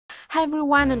Hi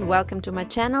everyone and welcome to my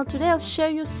channel. Today I'll show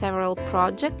you several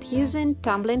projects using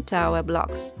tumbling tower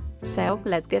blocks. So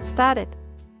let's get started.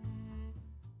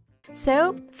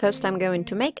 So first I'm going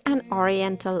to make an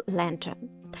oriental lantern.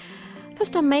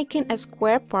 First I'm making a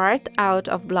square part out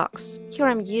of blocks. Here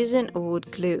I'm using wood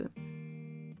glue.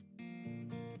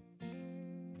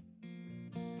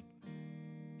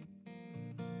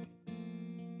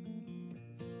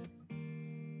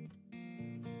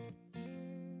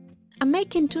 I'm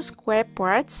making two square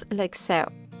parts like so.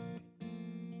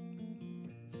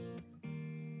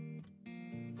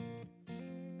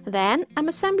 Then I'm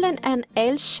assembling an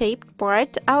L-shaped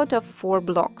part out of 4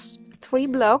 blocks. 3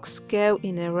 blocks go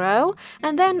in a row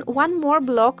and then one more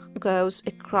block goes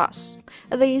across.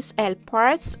 These L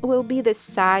parts will be the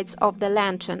sides of the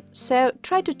lantern, so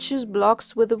try to choose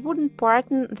blocks with a wooden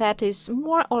pattern that is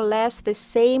more or less the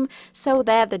same so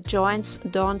that the joints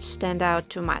don't stand out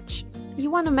too much. You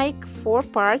want to make 4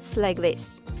 parts like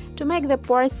this. To make the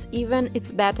parts even,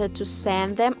 it's better to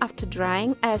sand them after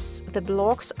drying, as the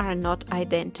blocks are not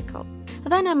identical.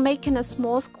 Then I'm making a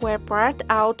small square part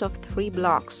out of 3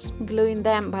 blocks, gluing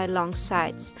them by long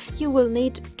sides. You will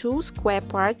need 2 square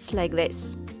parts like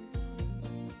this.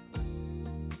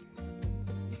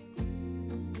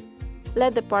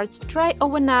 Let the parts dry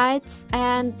overnight,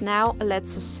 and now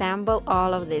let's assemble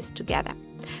all of this together.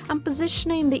 I'm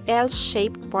positioning the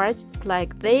L-shaped part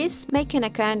like this, making a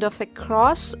kind of a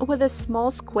cross with a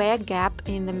small square gap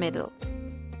in the middle.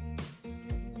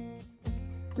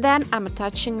 Then I'm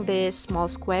attaching the small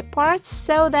square parts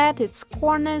so that its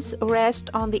corners rest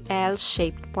on the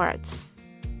L-shaped parts.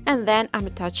 And then I'm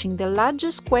attaching the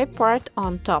larger square part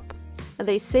on top.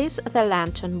 This is the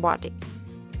lantern body.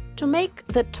 To make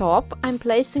the top, I'm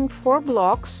placing 4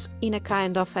 blocks in a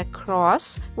kind of a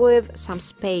cross with some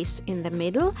space in the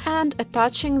middle and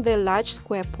attaching the large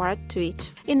square part to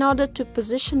it. In order to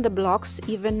position the blocks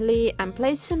evenly, I'm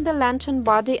placing the lantern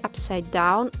body upside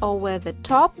down over the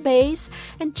top base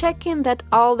and checking that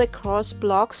all the cross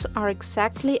blocks are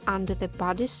exactly under the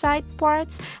body side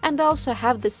parts and also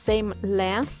have the same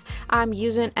length. I'm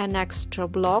using an extra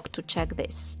block to check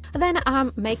this. Then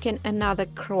I'm making another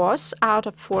cross out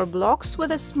of 4 blocks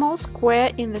with a small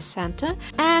square in the center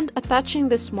and attaching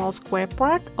the small square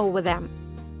part over them.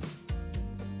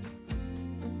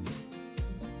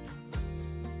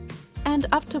 And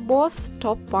after both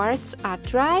top parts are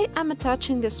dry, I'm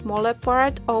attaching the smaller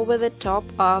part over the top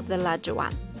of the larger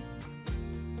one.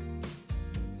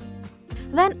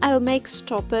 Then I'll make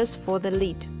stoppers for the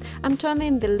lid. I'm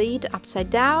turning the lid upside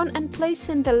down and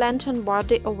placing the lantern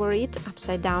body over it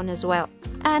upside down as well.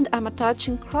 And I'm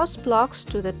attaching cross blocks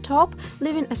to the top,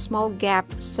 leaving a small gap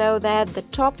so that the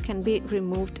top can be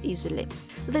removed easily.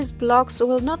 These blocks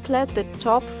will not let the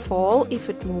top fall if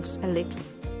it moves a little.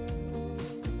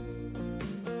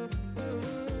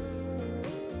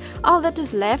 All that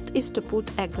is left is to put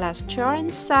a glass jar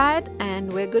inside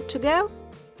and we're good to go.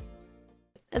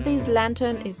 This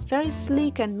lantern is very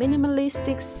sleek and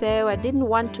minimalistic, so I didn't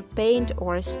want to paint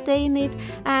or stain it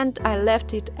and I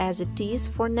left it as it is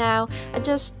for now. I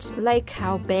just like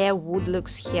how bare wood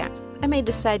looks here. I may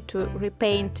decide to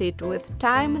repaint it with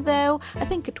time though. I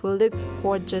think it will look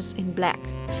gorgeous in black.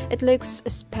 It looks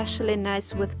especially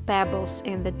nice with pebbles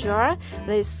in the jar.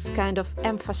 This kind of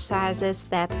emphasizes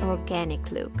that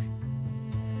organic look.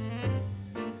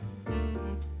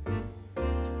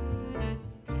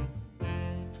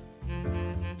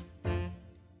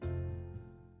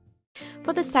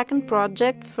 For the second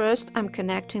project, first I'm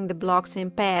connecting the blocks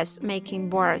in pairs, making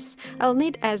bars. I'll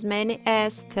need as many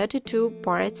as 32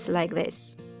 parts like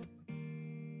this.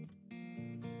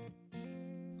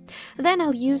 Then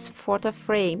I'll use photo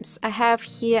frames. I have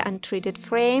here untreated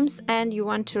frames and you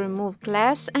want to remove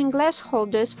glass and glass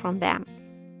holders from them.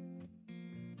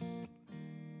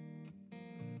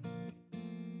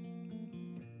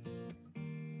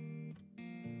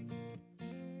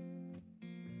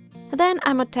 Then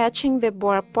I'm attaching the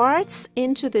bar parts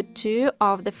into the 2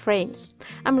 of the frames.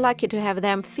 I'm lucky to have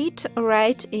them fit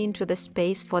right into the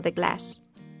space for the glass.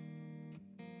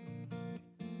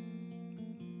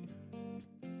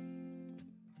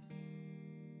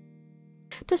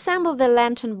 To assemble the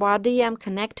lantern body, I'm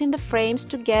connecting the frames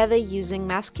together using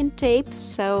masking tape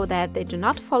so that they do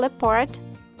not fall apart.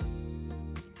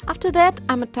 After that,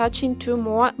 I'm attaching 2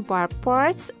 more bar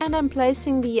parts and I'm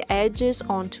placing the edges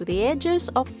onto the edges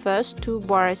of first 2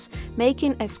 bars,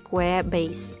 making a square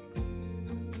base.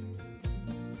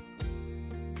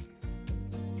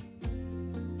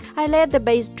 I let the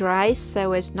base dry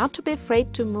so as not to be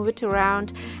afraid to move it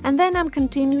around, and then I'm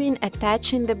continuing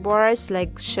attaching the bars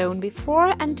like shown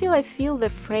before until I fill the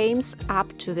frames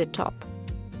up to the top.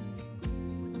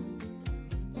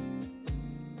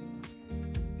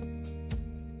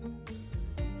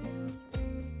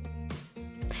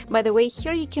 By the way,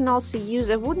 here you can also use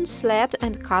a wooden sled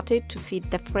and cut it to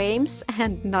fit the frames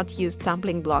and not use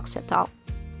tumbling blocks at all.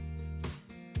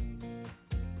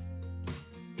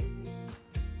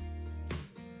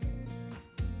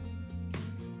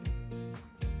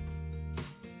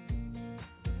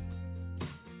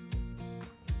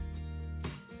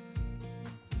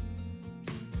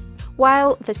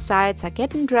 While the sides are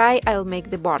getting dry, I'll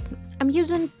make the bottom. I'm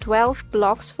using 12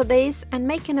 blocks for this and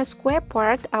making a square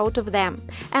part out of them.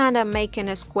 And I'm making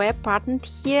a square pattern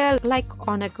here like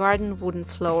on a garden wooden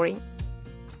flooring.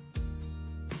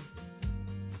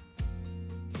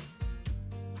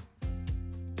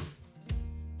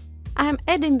 I'm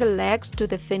adding the legs to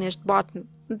the finished bottom.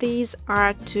 These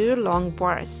are 2 long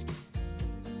bars.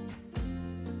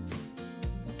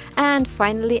 And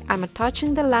finally, I'm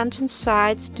attaching the lantern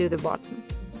sides to the bottom.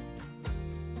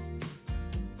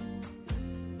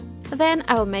 Then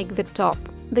I'll make the top.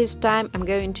 This time I'm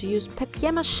going to use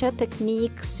papier-mâché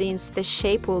technique since the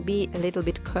shape will be a little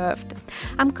bit curved.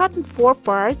 I'm cutting 4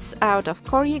 parts out of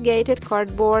corrugated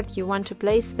cardboard. You want to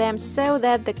place them so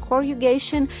that the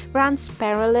corrugation runs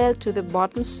parallel to the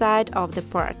bottom side of the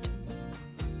part.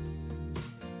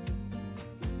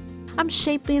 I'm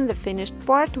shaping the finished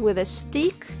part with a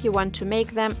stick. You want to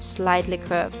make them slightly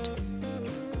curved.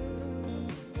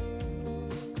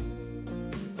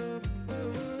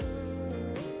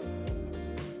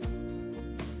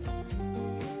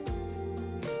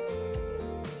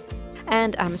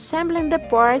 And I'm assembling the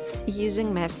parts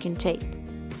using masking tape.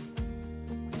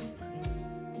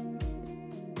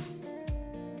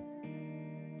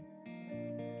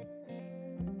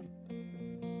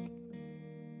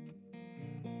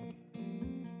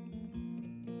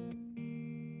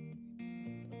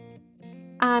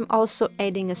 I'm also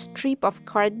adding a strip of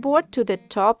cardboard to the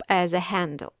top as a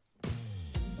handle.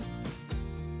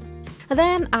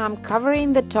 Then I'm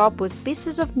covering the top with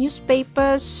pieces of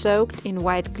newspaper soaked in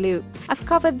white glue. I've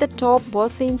covered the top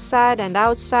both inside and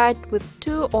outside with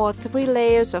 2 or 3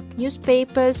 layers of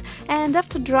newspapers, and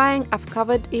after drying I've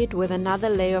covered it with another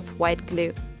layer of white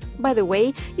glue. By the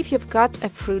way, if you've got a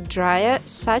fruit dryer,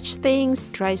 such things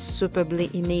dry superbly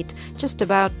in it. Just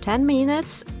about 10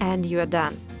 minutes and you are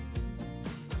done.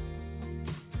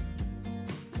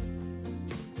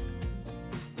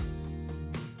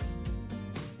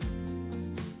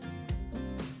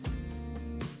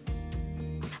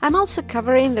 I'm also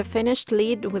covering the finished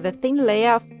lid with a thin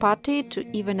layer of putty to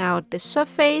even out the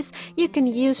surface. You can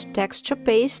use texture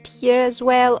paste here as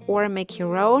well or make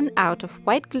your own out of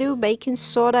white glue, baking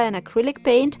soda and acrylic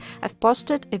paint. I've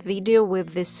posted a video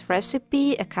with this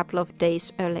recipe a couple of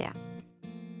days earlier.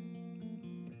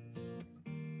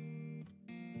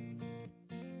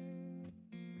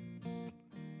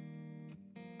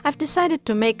 I've decided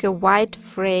to make a white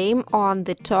frame on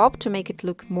the top to make it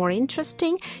look more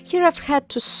interesting. Here I've had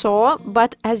to saw,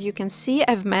 but as you can see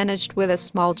I've managed with a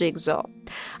small jigsaw.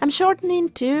 I'm shortening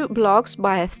 2 blocks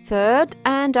by 1/3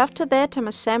 and after that I'm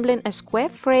assembling a square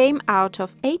frame out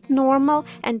of 8 normal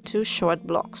and 2 short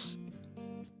blocks.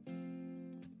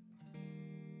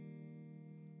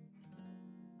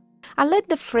 I'll let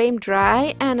the frame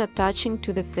dry and attaching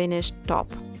to the finished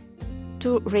top.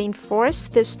 To reinforce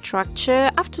the structure,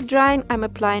 after drying I'm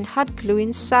applying hot glue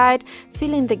inside,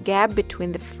 filling the gap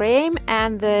between the frame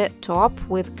and the top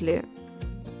with glue.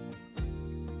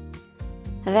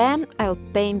 Then I'll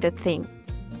paint the thing.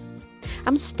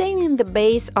 I'm staining the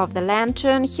base of the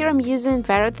lantern. Here I'm using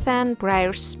Verithan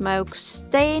Briar Smoke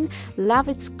stain. Love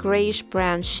its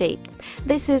grayish-brown shade.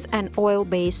 This is an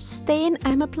oil-based stain.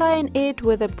 I'm applying it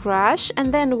with a brush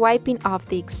and then wiping off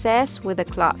the excess with a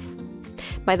cloth.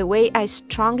 By the way, I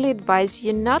strongly advise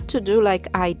you not to do like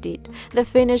I did. The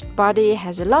finished body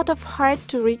has a lot of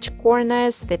hard-to-reach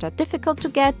corners that are difficult to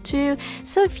get to,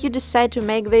 so if you decide to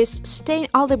make this, stain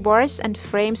all the bars and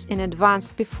frames in advance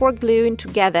before gluing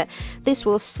together. This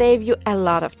will save you a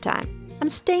lot of time. I'm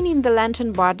staining the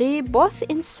lantern body both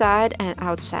inside and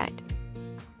outside.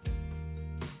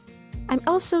 I'm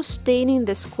also staining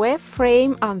the square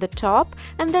frame on the top,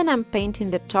 and then I'm painting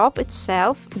the top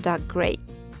itself dark gray.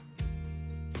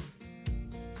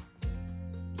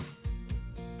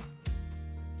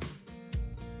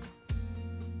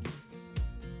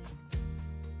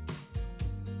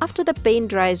 After the paint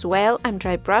dries well, I'm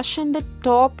dry brushing the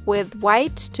top with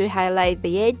white to highlight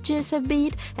the edges a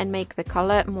bit and make the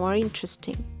color more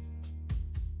interesting.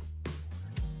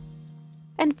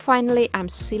 And finally, I'm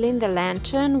sealing the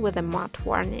lantern with a matte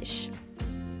varnish.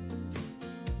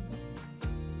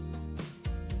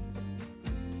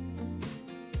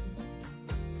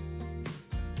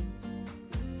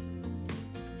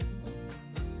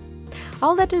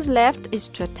 All that is left is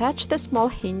to attach the small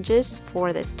hinges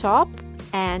for the top,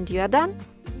 and you are done.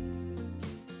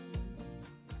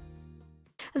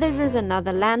 This is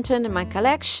another lantern in my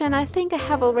collection. I think I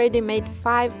have already made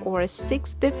 5 or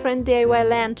 6 different DIY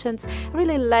lanterns. I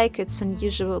really like its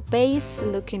unusual base,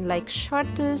 looking like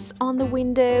shutters on the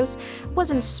windows.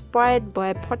 Was inspired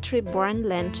by pottery-born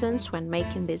lanterns when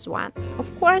making this one.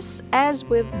 Of course, as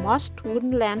with most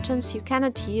wooden lanterns, you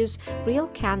cannot use real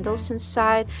candles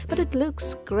inside, but it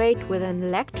looks great with an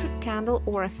electric candle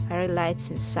or a fairy lights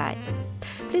inside.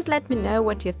 Please let me know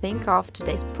what you think of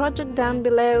today's project down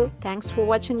below. Thanks for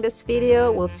watching this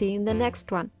video. We'll see you in the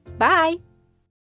next one. Bye!